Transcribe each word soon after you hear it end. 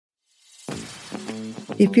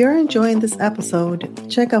If you're enjoying this episode,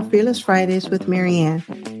 check out Fearless Fridays with Marianne,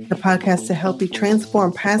 the podcast to help you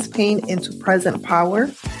transform past pain into present power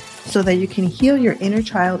so that you can heal your inner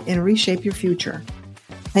child and reshape your future.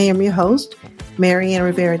 I am your host, Marianne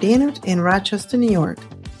Rivera-Danert in Rochester, New York.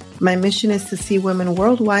 My mission is to see women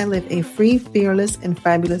worldwide live a free, fearless, and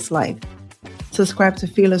fabulous life. Subscribe to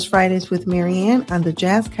Fearless Fridays with Marianne on the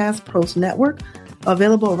Jazzcast Pros Network,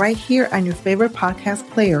 available right here on your favorite podcast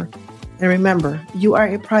player. And remember, you are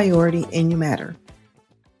a priority and you matter.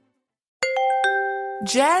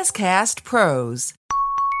 Jazzcast Pros.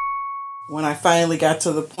 When I finally got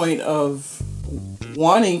to the point of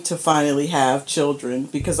wanting to finally have children,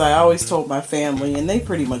 because I always told my family, and they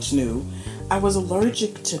pretty much knew, I was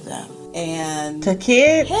allergic to them. And to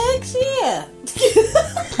kids? Heck yeah.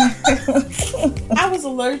 I was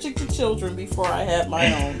allergic to children before I had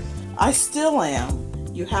my own. I still am.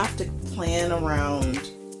 You have to plan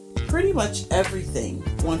around pretty much everything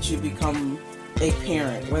once you become a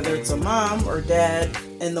parent, whether it's a mom or dad.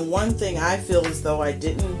 And the one thing I feel as though I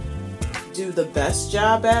didn't do the best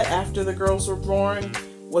job at after the girls were born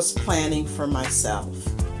was planning for myself.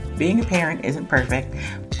 Being a parent isn't perfect,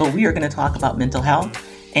 but we are going to talk about mental health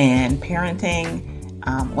and parenting,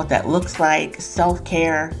 what that looks like,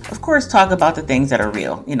 self-care. Of course, talk about the things that are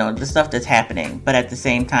real, the stuff that's happening, but at the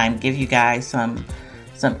same time, give you guys some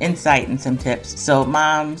insight and some tips. So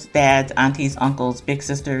moms, dads, aunties, uncles, big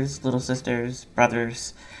sisters, little sisters,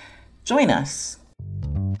 brothers, join us.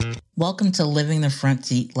 Welcome to Living the Front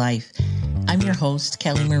Seat Life. I'm your host,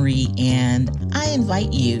 Kelly Marie, and I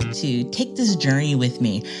invite you to take this journey with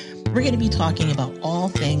me. We're going to be talking about all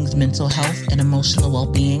things mental health and emotional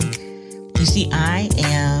well-being. You see, I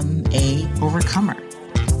am a overcomer.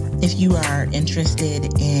 If you are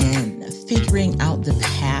interested in figuring out the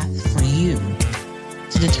path for you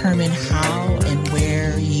to determine how and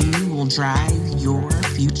where you will drive your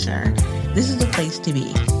future, this is the place to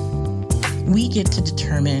be. We get to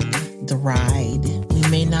determine the ride. We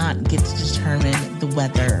may not get to determine the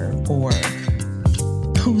weather or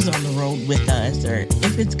who's on the road with us or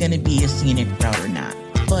if it's going to be a scenic route or not.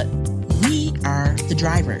 But we are the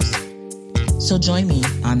drivers. So join me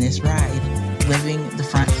on this ride, living the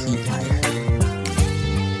front seat life.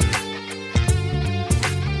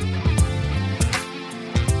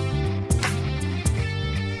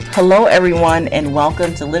 Hello, everyone, and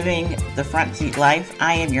welcome to Living the Front Seat Life.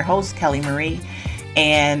 I am your host, Kelly Marie,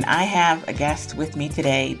 and I have a guest with me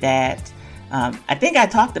today that I think I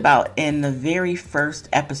talked about in the very first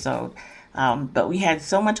episode, but we had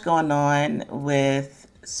so much going on with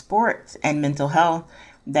sports and mental health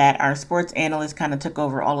that our sports analyst kind of took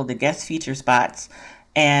over all of the guest feature spots.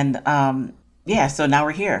 And so now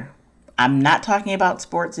we're here. I'm not talking about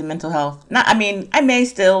sports and mental health. I may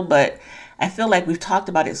still, but I feel like we've talked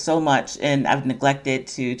about it so much and I've neglected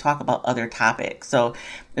to talk about other topics. So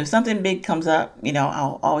if something big comes up,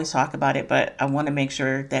 I'll always talk about it, but I want to make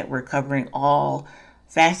sure that we're covering all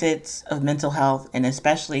facets of mental health and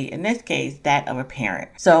especially in this case, that of a parent.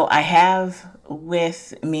 So I have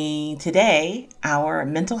with me today our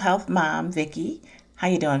mental health mom, Vickie. How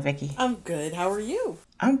you doing, Vickie? I'm good. How are you?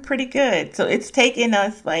 I'm pretty good. So it's taken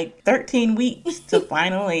us like 13 weeks to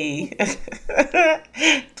finally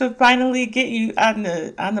get you on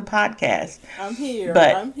the podcast. I'm here.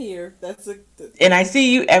 And I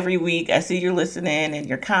see you every week. I see you're listening and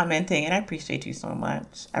you're commenting, and I appreciate you so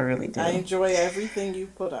much. I really do. I enjoy everything you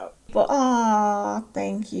put out. Well,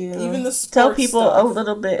 thank you. Even the sports Tell people stuff. A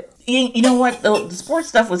little bit. You know what? The sports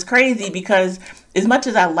stuff was crazy because as much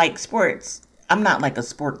as I like sports, I'm not like a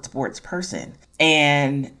sports person.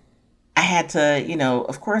 And I had to,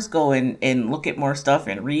 of course, go and look at more stuff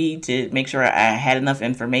and read to make sure I had enough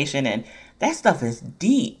information. And that stuff is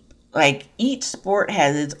deep. Like each sport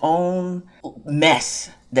has its own mess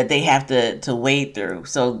that they have to wade through.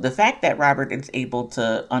 So the fact that Robert is able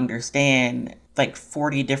to understand like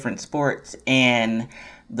 40 different sports and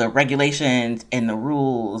the regulations and the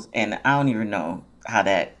rules, and I don't even know how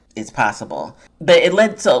that is possible. But it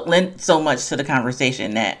lent so much to the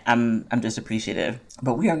conversation that I'm just appreciative.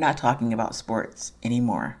 But we are not talking about sports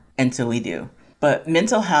anymore until we do. But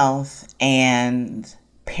mental health and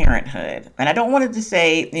parenthood. And I don't want it to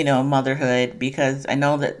say, motherhood, because I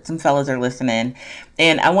know that some fellas are listening.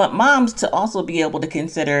 And I want moms to also be able to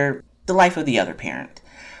consider the life of the other parent.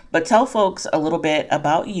 But tell folks a little bit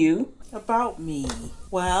about you. About me.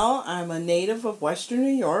 Well, I'm a native of Western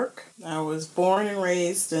New York. I was born and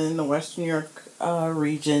raised in the Western New York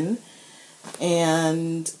region.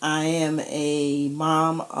 And I am a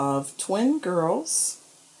mom of twin girls,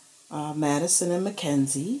 Madison and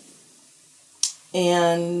Mackenzie.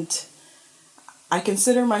 And I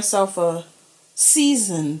consider myself a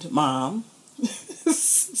seasoned mom,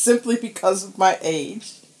 simply because of my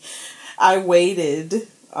age. I waited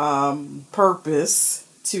purpose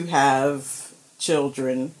to have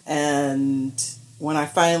children, and when I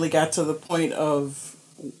finally got to the point of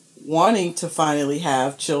wanting to finally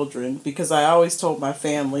have children, because I always told my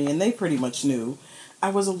family, and they pretty much knew, I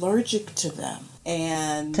was allergic to them.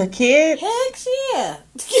 And To kids? heck yeah.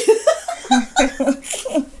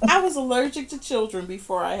 I was allergic to children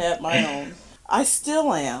before I had my own. I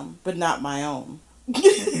still am, but not my own.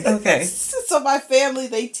 Okay. So my family,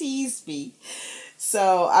 they teased me.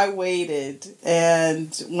 So I waited,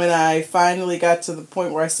 and when I finally got to the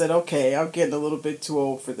point where I said, okay, I'm getting a little bit too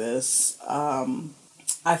old for this,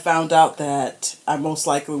 I found out that I most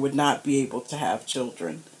likely would not be able to have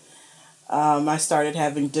children. I started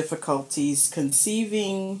having difficulties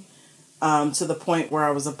conceiving, to the point where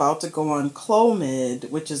I was about to go on Clomid,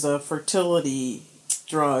 which is a fertility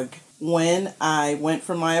drug. When I went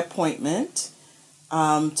for my appointment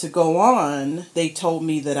to go on, they told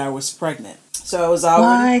me that I was pregnant. So I was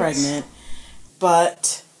already pregnant,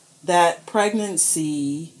 but that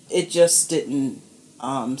pregnancy, it just didn't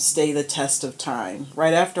stay the test of time.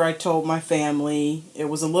 Right after I told my family, it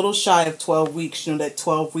was a little shy of 12 weeks, you know, that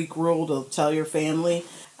 12-week rule to tell your family.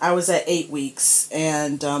 I was at 8 weeks,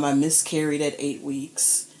 and I miscarried at 8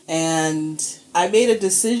 weeks. And I made a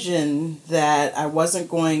decision that I wasn't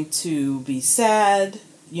going to be sad.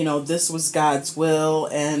 You know, this was God's will,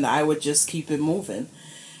 and I would just keep it moving.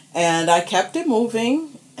 And I kept it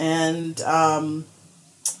moving, and I'm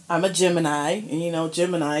a Gemini, and you know,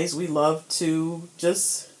 Geminis, we love to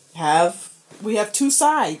just we have two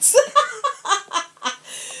sides.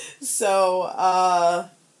 So,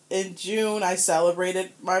 in June, I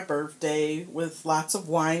celebrated my birthday with lots of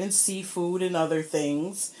wine and seafood and other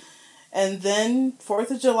things. And then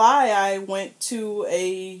 4th of July, I went to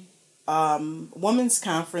a women's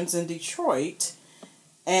conference in Detroit,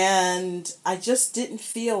 and I just didn't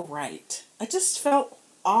feel right. I just felt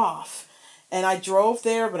off. And I drove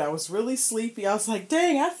there, but I was really sleepy. I was like,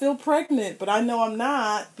 dang, I feel pregnant, but I know I'm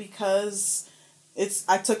not because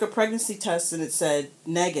I took a pregnancy test and it said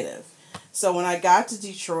negative. So when I got to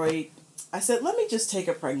Detroit, I said, let me just take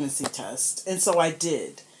a pregnancy test. And so I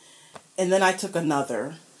did. And then I took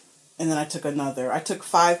another. And then I took another. I took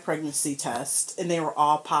 5 pregnancy tests, and they were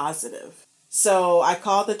all positive. So I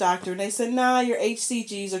called the doctor, and they said, nah, your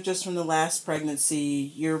HCGs are just from the last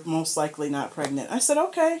pregnancy. You're most likely not pregnant. I said,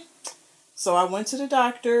 okay. So I went to the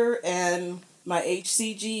doctor, and my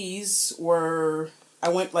HCGs I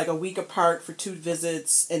went like a week apart for 2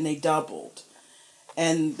 visits, and they doubled.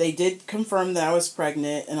 And they did confirm that I was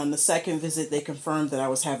pregnant, and on the second visit, they confirmed that I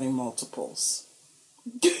was having multiples.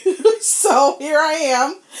 So here I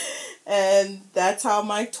am, and that's how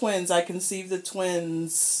my twins, I conceived the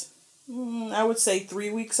twins, I would say 3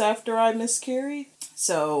 weeks after I miscarried.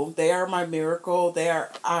 So they are my miracle. They are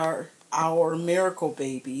our miracle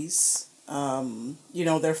babies. You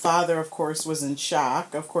know, their father, of course, was in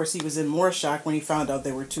shock. Of course, he was in more shock when he found out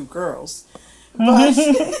they were 2 girls. But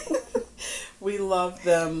we love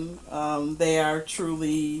them. They are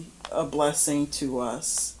truly a blessing to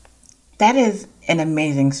us. That is an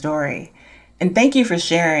amazing story. And thank you for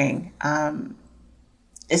sharing,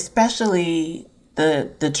 especially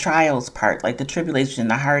the trials part, like the tribulation,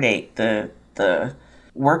 the heartache, the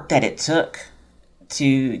work that it took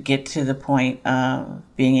to get to the point of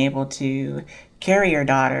being able to carry your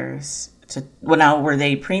daughters. Well, now, were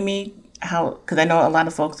they preemie? How? Because I know a lot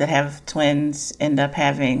of folks that have twins end up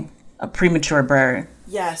having a premature birth.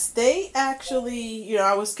 Yes, they actually, you know,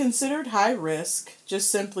 I was considered high risk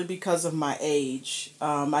just simply because of my age.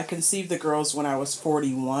 I conceived the girls when I was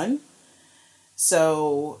 41.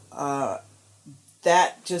 So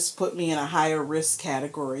that just put me in a higher risk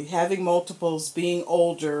category. Having multiples, being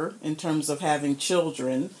older in terms of having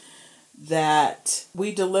children, that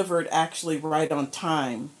we delivered actually right on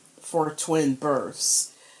time for twin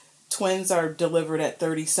births. Twins are delivered at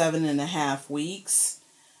 37 and a half weeks.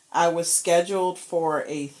 I was scheduled for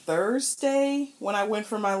a Thursday when I went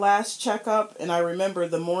for my last checkup, and I remember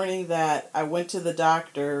the morning that I went to the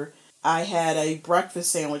doctor, I had a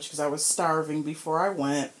breakfast sandwich because I was starving before I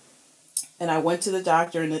went, and I went to the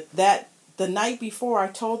doctor, and the night before I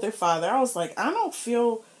told their father, I was like, I don't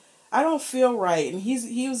feel right, and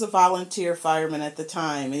he was a volunteer fireman at the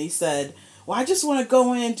time, and he said, well, I just want to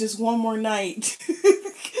go in just one more night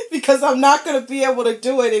because I'm not going to be able to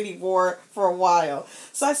do it anymore for a while.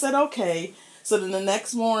 So I said, okay. So then the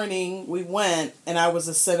next morning we went, and I was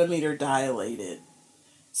a centimeter dilated.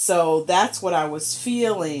 So that's what I was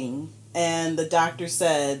feeling. And the doctor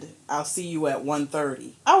said, I'll see you at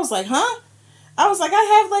 1:30. I was like, huh? I was like,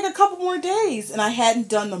 I have like a couple more days, and I hadn't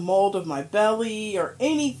done the mold of my belly or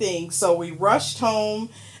anything. So we rushed home,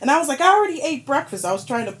 and I was like, I already ate breakfast. I was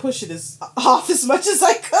trying to push it off as much as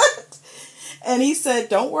I could. And he said,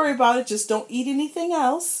 don't worry about it. Just don't eat anything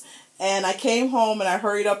else. And I came home and I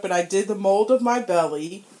hurried up and I did the mold of my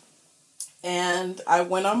belly. And I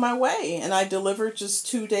went on my way. And I delivered just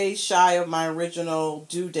 2 days shy of my original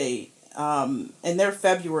due date. And they're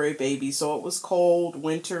February babies, so it was cold,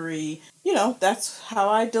 wintry. You know, that's how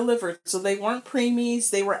I delivered. So they weren't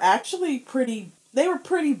preemies. They were actually pretty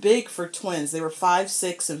big for twins. They were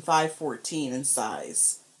 5'6" and 5'14" in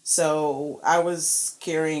size. So I was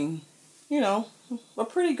carrying, you know, a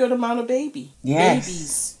pretty good amount of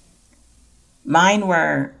babies. Mine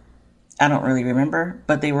were, I don't really remember,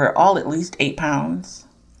 but they were all at least 8 pounds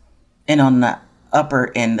and on the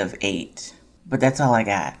upper end of 8. But that's all I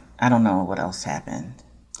got. I don't know what else happened.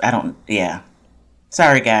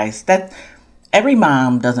 Sorry, guys. Every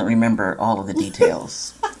mom doesn't remember all of the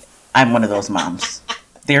details. I'm one of those moms.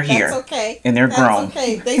 They're here. That's okay. And they're grown. That's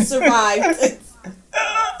okay. They survived.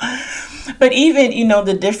 But even, you know,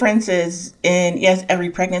 the differences in, yes,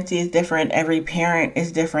 every pregnancy is different. Every parent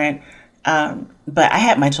is different. But I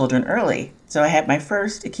had my children early. So I had my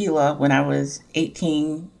first Akila when I was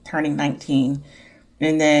 18, turning 19.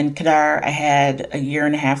 And then Kadar I had a year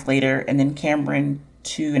and a half later. And then Cameron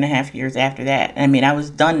 2.5 years after that. I mean, I was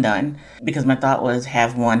done because my thought was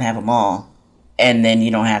have one, have them all. And then you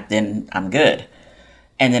don't have, then I'm good.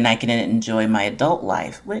 And then I can enjoy my adult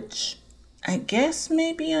life, which I guess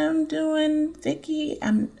maybe I'm doing, Vickie.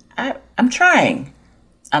 I'm trying.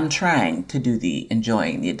 I'm trying to do the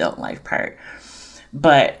enjoying the adult life part.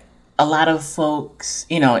 But a lot of folks,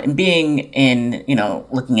 you know, and being in, you know,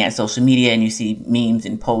 looking at social media and you see memes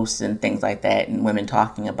and posts and things like that and women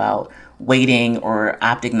talking about waiting or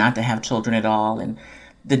opting not to have children at all. And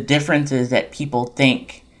the differences that people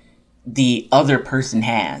think the other person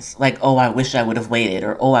has, like, oh, I wish I would have waited,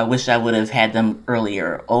 or oh, I wish I would have had them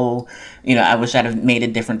earlier, oh, you know, I wish I'd have made a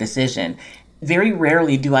different decision. Very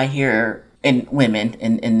rarely do I hear women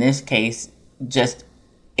in this case just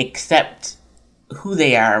accept who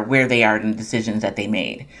they are, where they are, and the decisions that they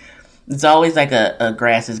made. It's always like a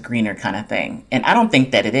grass is greener kind of thing. And I don't think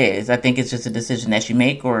that it is. I think it's just a decision that you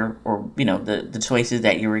make or you know, the choices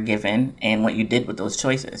that you were given and what you did with those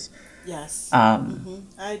choices. Yes.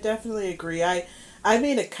 I definitely agree. I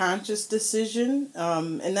made a conscious decision,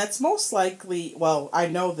 and that's most likely, well, I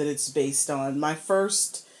know that it's based on my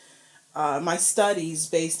studies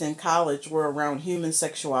based in college were around human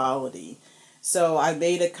sexuality. So I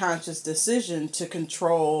made a conscious decision to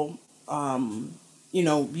control, you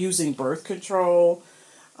know, using birth control,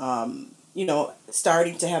 you know,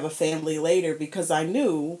 starting to have a family later because I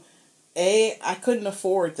knew, I couldn't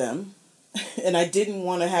afford them. And I didn't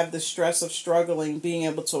want to have the stress of struggling, being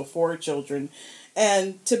able to afford children.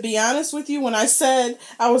 And to be honest with you, when I said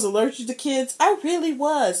I was allergic to kids, I really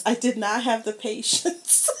was. I did not have the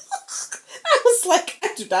patience. I was like,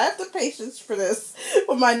 I do not have the patience for this.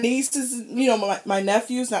 When my nieces, you know, my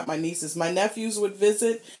nephews, not my nieces, my nephews would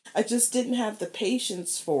visit, I just didn't have the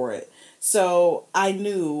patience for it. So I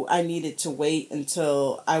knew I needed to wait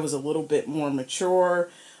until I was a little bit more mature.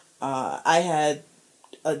 I had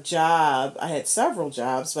several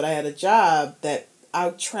jobs, but I had a job that I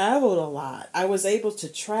traveled a lot. I was able to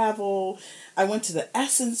travel. I went to the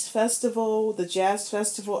Essence Festival, the Jazz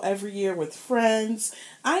Festival every year with friends.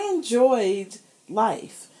 I enjoyed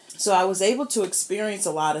life. So I was able to experience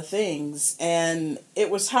a lot of things. And it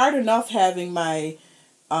was hard enough having my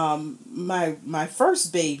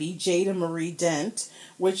first baby, Jada Marie Dent,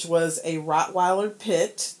 which was a Rottweiler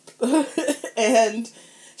pit. And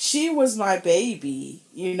she was my baby,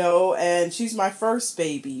 you know, and she's my first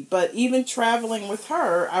baby. But even traveling with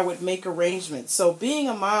her, I would make arrangements. So being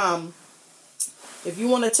a mom, if you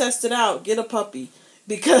want to test it out, get a puppy.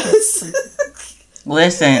 Because...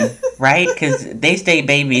 Listen, right? Because they stay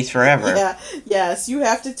babies forever. Yeah, yes, you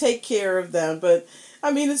have to take care of them. But,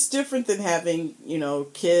 I mean, it's different than having, you know,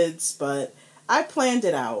 kids. But I planned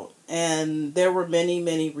it out. And there were many,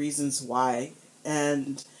 many reasons why.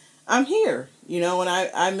 And I'm here, you know, and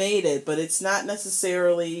I made it, but it's not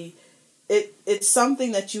necessarily, it's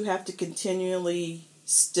something that you have to continually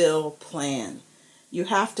still plan. You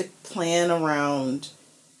have to plan around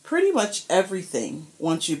pretty much everything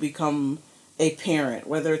once you become a parent,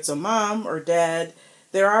 whether it's a mom or dad.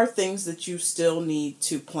 There are things that you still need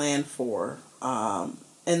to plan for. And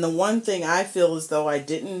the one thing I feel as though I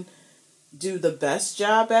didn't do the best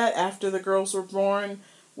job at after the girls were born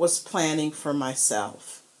was planning for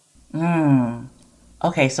myself.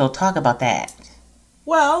 Okay, so talk about that.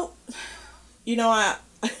 Well, you know,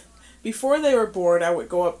 before they were born, I would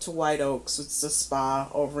go up to White Oaks. It's a spa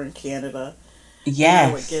over in Canada. And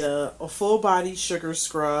I would get Yes. a full body sugar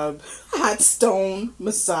scrub, hot stone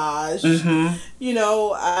massage. Mm-hmm.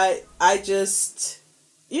 I just,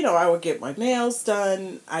 I would get my nails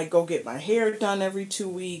done. I go get my hair done every 2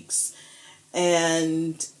 weeks.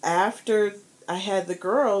 And after I had the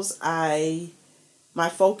girls, my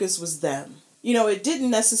focus was them. It didn't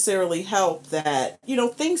necessarily help that,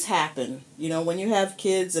 things happen. When you have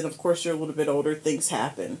kids, and of course you're a little bit older, things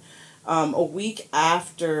happen. A week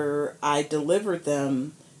after I delivered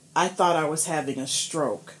them, I thought I was having a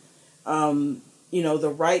stroke.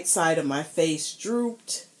 The right side of my face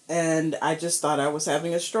drooped, and I just thought I was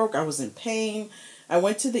having a stroke. I was in pain. I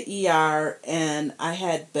went to the ER, and I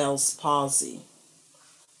had Bell's palsy.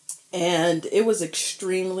 And it was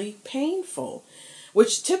extremely painful,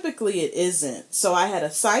 which typically it isn't. So I had a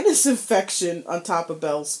sinus infection on top of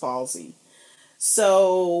Bell's palsy.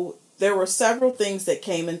 So there were several things that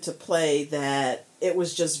came into play that it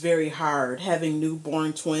was just very hard having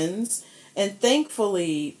newborn twins. And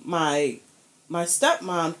thankfully, my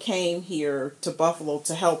stepmom came here to Buffalo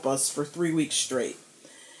to help us for 3 weeks straight.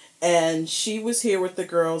 And she was here with the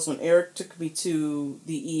girls when Eric took me to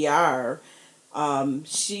the ER.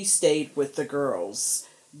 She stayed with the girls.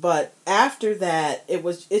 But after that, it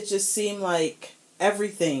just seemed like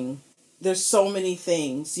everything. There's so many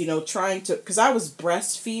things, because I was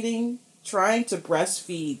trying to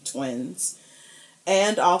breastfeed twins,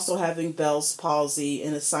 and also having Bell's palsy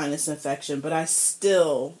and a sinus infection, but I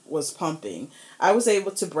still was pumping. I was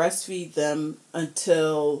able to breastfeed them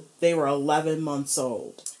until they were 11 months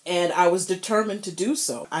old, and I was determined to do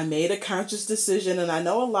so. I made a conscious decision, and I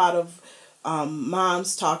know a lot of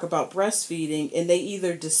moms talk about breastfeeding, and they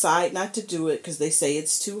either decide not to do it because they say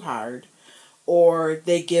it's too hard, or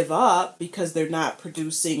they give up because they're not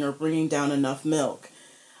producing or bringing down enough milk.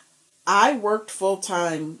 I worked full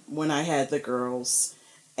time when I had the girls,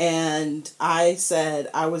 and I said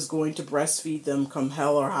I was going to breastfeed them come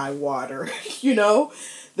hell or high water.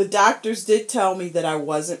 The doctors did tell me that I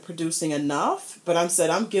wasn't producing enough, but I said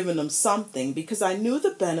I'm giving them something because I knew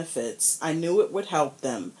the benefits. I knew it would help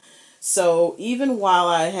them. So even while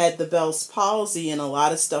I had the Bell's palsy and a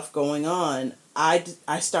lot of stuff going on, I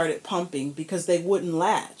started pumping because they wouldn't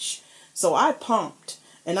latch. So I pumped,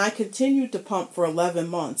 and I continued to pump for 11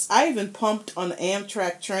 months. I even pumped on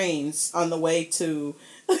Amtrak trains on the way to,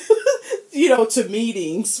 to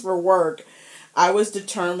meetings for work. I was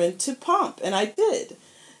determined to pump, and I did.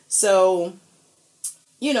 So,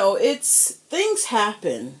 things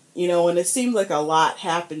happen, and it seemed like a lot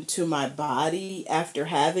happened to my body after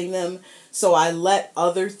having them. So I let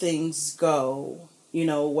other things go,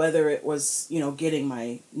 whether it was, getting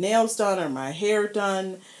my nails done or my hair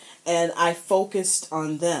done, and I focused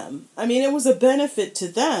on them. I mean, it was a benefit to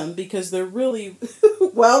them because they're really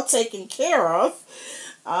well taken care of.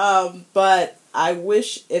 But I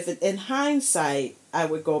wish in hindsight, I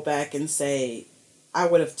would go back and say I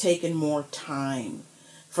would have taken more time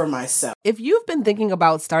for myself. If you've been thinking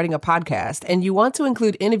about starting a podcast and you want to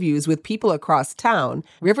include interviews with people across town,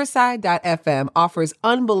 Riverside.fm offers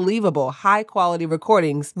unbelievable high-quality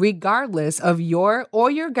recordings regardless of your or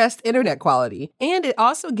your guest internet quality. And it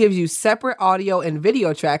also gives you separate audio and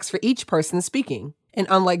video tracks for each person speaking. And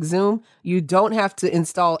unlike Zoom, you don't have to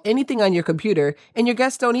install anything on your computer, and your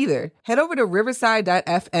guests don't either. Head over to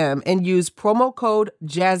Riverside.fm and use promo code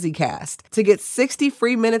JazzyCast to get 60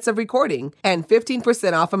 free minutes of recording and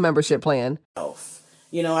 15% off a membership plan.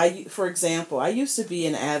 For example, I used to be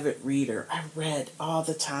an avid reader. I read all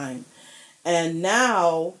the time. And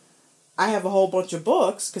now I have a whole bunch of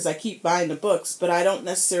books because I keep buying the books, but I don't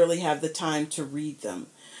necessarily have the time to read them.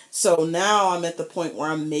 So now I'm at the point where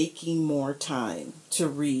I'm making more time to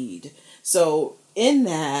read. So in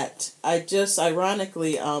that,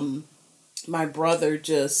 ironically, my brother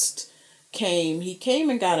just came. He came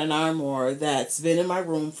and got an armoire that's been in my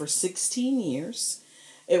room for 16 years.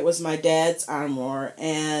 It was my dad's armoire,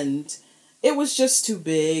 and it was just too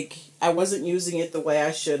big. I wasn't using it the way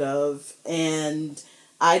I should have, and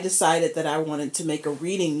I decided that I wanted to make a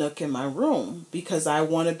reading nook in my room because I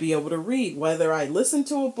want to be able to read. Whether I listen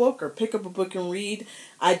to a book or pick up a book and read,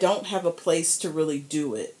 I don't have a place to really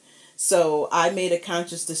do it. So I made a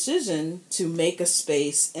conscious decision to make a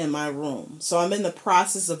space in my room. So I'm in the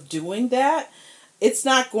process of doing that. It's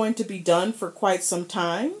not going to be done for quite some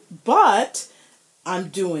time, but I'm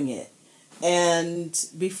doing it. And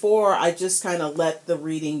before, I just kind of let the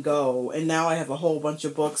reading go. And now I have a whole bunch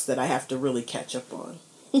of books that I have to really catch up on.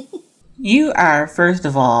 You are, first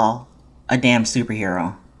of all, a damn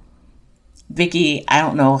superhero. Vickie, I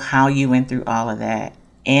don't know how you went through all of that.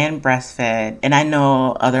 and breastfed, and I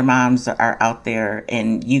know other moms are out there,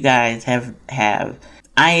 and you guys have,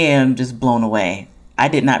 I am just blown away. I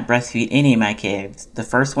did not breastfeed any of my kids. The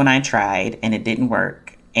first one I tried, and it didn't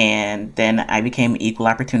work. And then I became an equal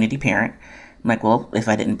opportunity parent. I'm like, well, if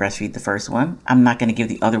I didn't breastfeed the first one, I'm not going to give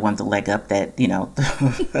the other ones a leg up that, that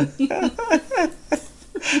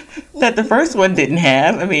the first one didn't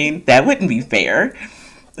have. I mean, that wouldn't be fair.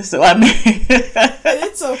 So I mean,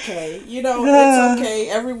 it's okay. It's okay.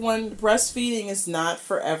 Breastfeeding is not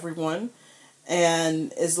for everyone.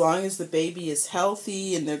 And as long as the baby is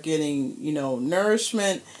healthy and they're getting,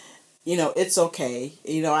 nourishment, it's okay.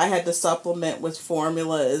 I had to supplement with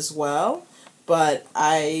formula as well, but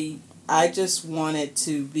I just wanted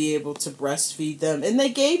to be able to breastfeed them. And they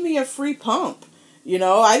gave me a free pump.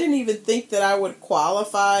 I didn't even think that I would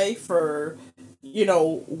qualify for,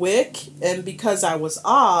 WIC. And because I was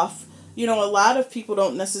off, a lot of people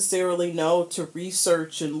don't necessarily know to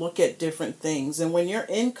research and look at different things. And when your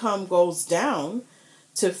income goes down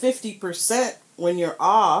to 50% when you're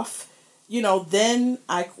off, then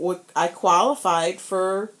I qualified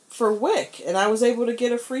for WIC, and I was able to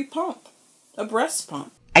get a free pump, a breast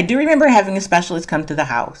pump. I do remember having a specialist come to the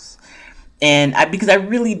house, and because I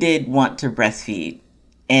really did want to breastfeed,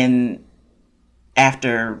 and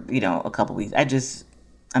after, a couple weeks,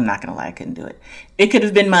 I'm not going to lie, I couldn't do it. It could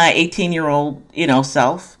have been my 18-year-old,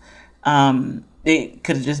 self. It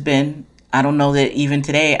could have just been, I don't know that even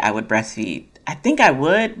today I would breastfeed. I think I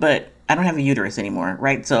would, but I don't have a uterus anymore,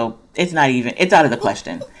 right? So it's out of the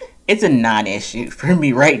question. It's a non-issue for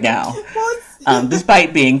me right now,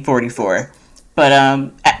 despite being 44. But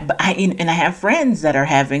I have friends that are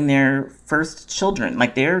having their first children,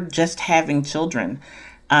 like they're just having children.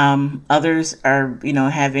 Others are,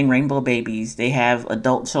 having rainbow babies. They have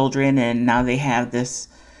adult children, and now they have this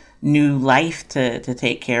new life to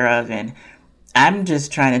take care of. And I'm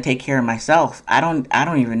just trying to take care of myself. I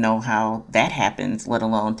don't even know how that happens, let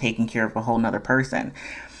alone taking care of a whole nother person.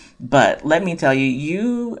 But let me tell you,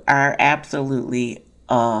 you are absolutely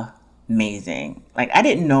amazing. Like, I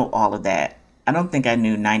didn't know all of that. I don't think I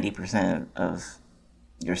knew 90% of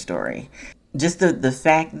your story. Just the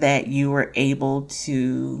fact that you were able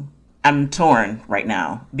to, I'm torn right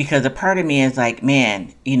now, because a part of me is like,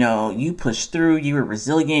 man, you pushed through, you were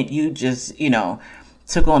resilient, you just,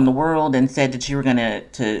 took on the world and said that you were going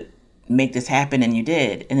to make this happen, and you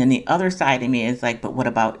did. And then the other side of me is like, but what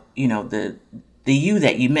about, the you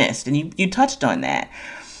that you missed? And you touched on that.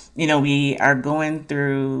 We are going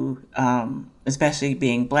through, especially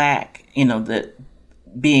being Black,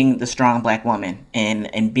 being the strong Black woman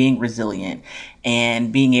and being resilient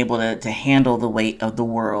and being able to handle the weight of the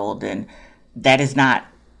world. And that is not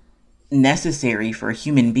necessary for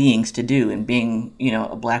human beings to do. And being,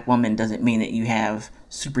 a Black woman doesn't mean that you have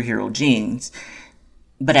superhero genes.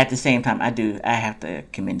 But at the same time, I have to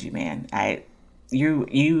commend you, man.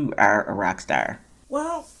 You are a rock star.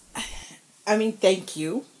 Well, I mean, thank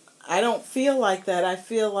you. I don't feel like that. I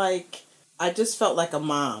feel like I just felt like a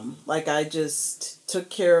mom. Like I just took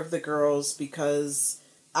care of the girls because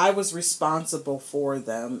I was responsible for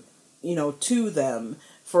them, to them,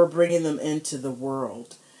 for bringing them into the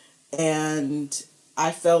world. And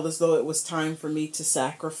I felt as though it was time for me to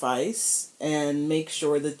sacrifice and make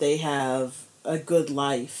sure that they have a good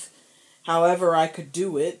life. However I could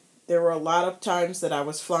do it. There were a lot of times that I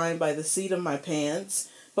was flying by the seat of my pants,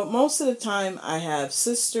 but most of the time I have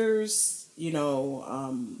sisters,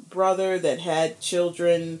 brother that had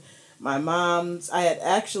children, my mom's. I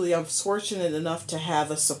was fortunate enough to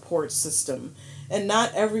have a support system, and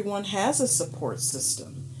not everyone has a support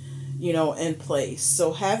system, in place.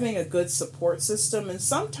 So having a good support system, and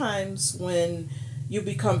sometimes when you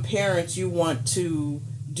become parents, you want to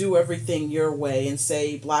do everything your way and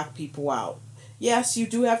say, block people out. Yes, you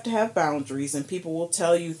do have to have boundaries, and people will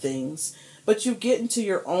tell you things, but you get into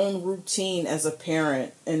your own routine as a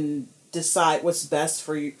parent and decide what's best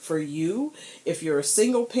for you. If you're a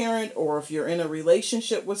single parent, or if you're in a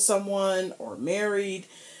relationship with someone, or married,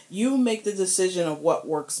 you make the decision of what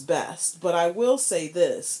works best. But I will say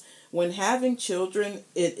this, when having children,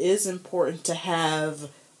 it is important to have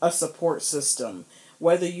a support system,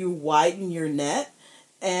 whether you widen your net,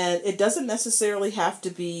 and it doesn't necessarily have to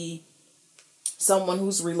be someone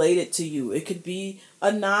who's related to you. It could be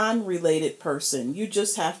a non-related person. You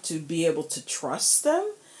just have to be able to trust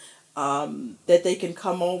them, that they can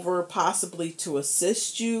come over possibly to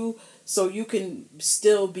assist you so you can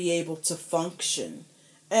still be able to function.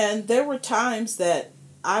 And there were times that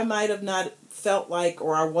I might have not felt like,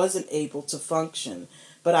 or I wasn't able to function,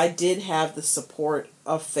 but I did have the support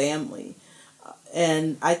of family.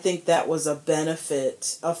 And I think that was a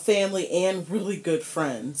benefit of family and really good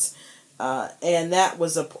friends. And that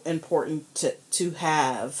was important to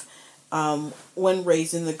have when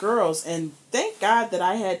raising the girls. And thank God that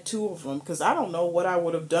I had two of them, because I don't know what I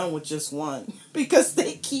would have done with just one, because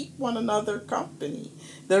they keep one another company.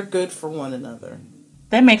 They're good for one another.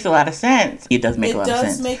 That makes a lot of sense. It does make a lot of sense. It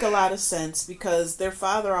does make a lot of sense, because their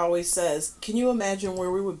father always says, can you imagine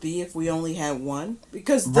where we would be if we only had one?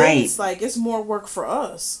 Because then it's like, it's more work for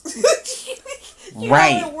us.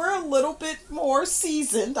 Right. We're a little bit more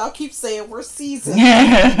seasoned. I'll keep saying we're seasoned.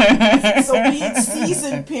 So being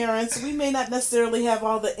seasoned parents, we may not necessarily have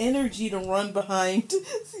all the energy to run behind,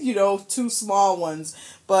 two small ones.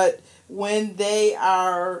 But when they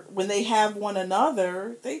have one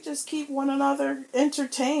another, they just keep one another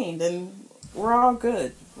entertained, and we're all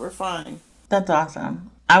good. We're fine. That's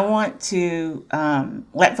awesome. I want to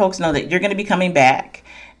let folks know that you're going to be coming back,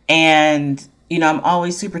 and I'm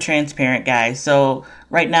always super transparent, guys. So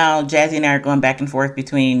right now, Jazzy and I are going back and forth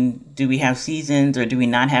between, do we have seasons or do we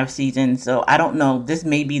not have seasons? So I don't know. This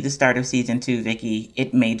may be the start of season 2, Vickie.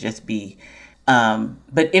 It may just be.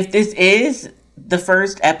 But if this is the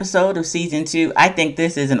first episode of season 2, I think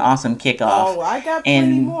this is an awesome kickoff. Oh, I got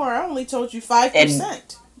plenty more. I only told you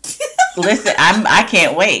 5%. Listen, I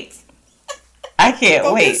can't wait. I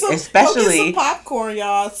can't wait. Especially go get some popcorn,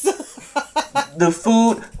 y'all. The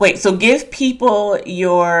food. Wait, so give people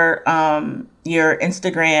your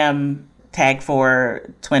Instagram tag for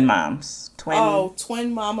Twin Moms.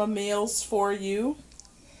 Twin Mama Meals for You.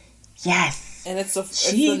 Yes. And it's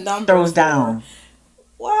she the number throws down.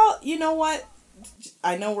 Well, you know what?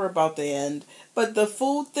 I know we're about to end, but the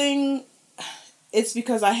food thing, it's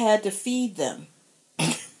because I had to feed them.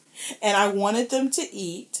 And I wanted them to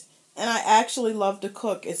eat. And I actually love to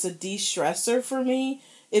cook. It's a de-stressor for me.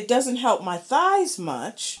 It doesn't help my thighs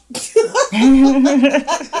much. But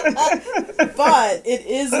it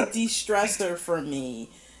is a de-stressor for me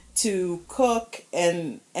to cook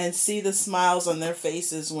and see the smiles on their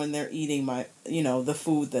faces when they're eating my, the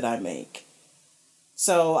food that I make.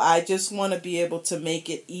 So I just want to be able to make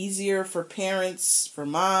it easier for parents, for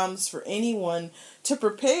moms, for anyone to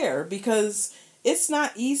prepare, because it's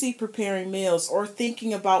not easy preparing meals or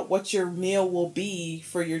thinking about what your meal will be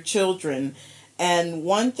for your children. And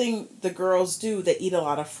one thing the girls do, they eat a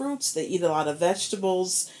lot of fruits, they eat a lot of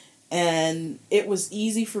vegetables, and it was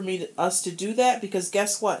easy for us to do that, because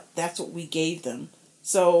guess what? That's what we gave them.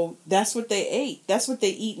 So that's what they ate. That's what they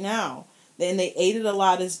eat now. And they ate it a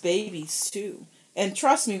lot as babies too. And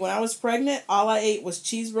trust me, when I was pregnant, all I ate was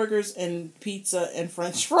cheeseburgers and pizza and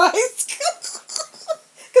French fries.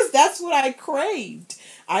 Because that's what I craved.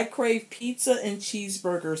 I craved pizza and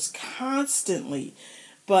cheeseburgers constantly.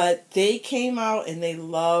 But they came out and they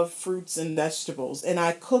love fruits and vegetables. And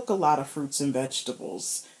I cook a lot of fruits and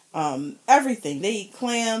vegetables. Everything. They eat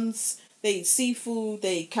clams. They eat seafood.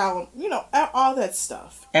 They eat all that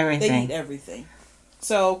stuff. Everything. They eat everything.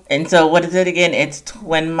 So what is it again? It's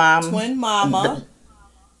Twin Mama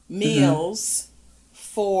Meals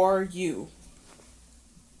for You.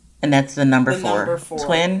 And that's the number 4. Number 4.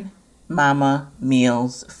 Twin Mama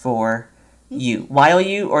Meals for You.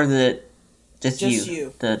 YOU or just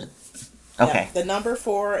you? Okay. Yeah, the number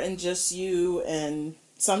 4 and just you. And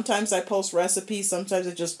sometimes I post recipes. Sometimes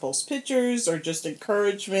I just post pictures or just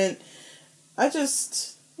encouragement. I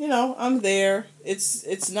just, I'm there.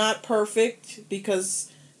 It's not perfect,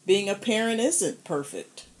 because being a parent isn't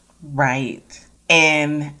perfect. Right.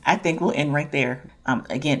 And I think we'll end right there.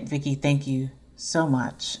 Again, Vickie, thank you so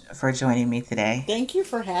much for joining me today. Thank you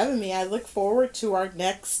for having me. I look forward to our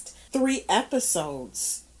next 3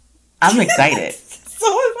 episodes. I'm excited. So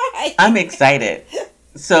am I. I'm excited.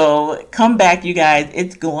 So come back, you guys.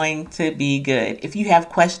 It's going to be good. If you have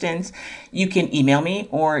questions, you can email me,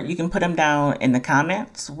 or you can put them down in the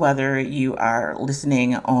comments, whether you are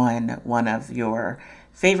listening on one of your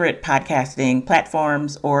favorite podcasting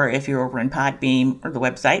platforms, or if you're over in Podbeam or the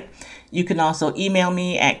website. You can also email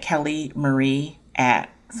me at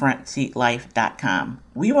kellymarie@frontseatlife.com.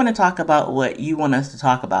 We want to talk about what you want us to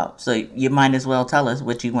talk about, so you might as well tell us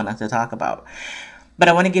what you want us to talk about. But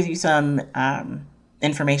I want to give you some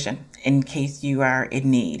information in case you are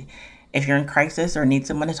in need. If you're in crisis or need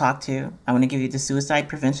someone to talk to, I want to give you the Suicide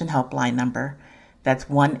Prevention Helpline number. That's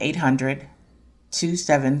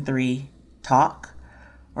 1-800-273-TALK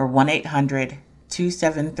or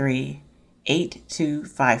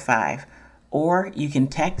 1-800-273-8255. Or you can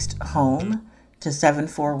text HOME to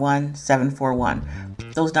 741-741.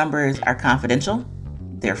 Those numbers are confidential.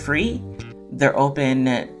 They're free. They're open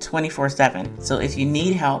 24/7. So if you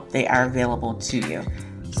need help, they are available to you.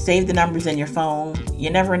 Save the numbers in your phone. You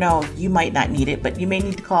never know, you might not need it, but you may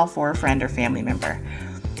need to call for a friend or family member.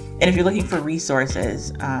 And if you're looking for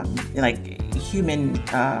resources, like human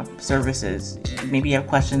services, maybe you have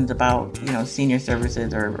questions about, senior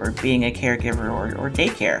services or being a caregiver or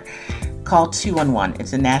daycare, call 211.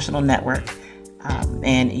 It's a national network.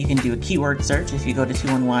 And you can do a keyword search if you go to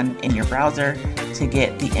 211 in your browser to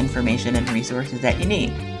get the information and resources that you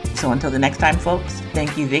need. So until the next time, folks,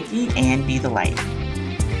 thank you, Vickie, and be the light.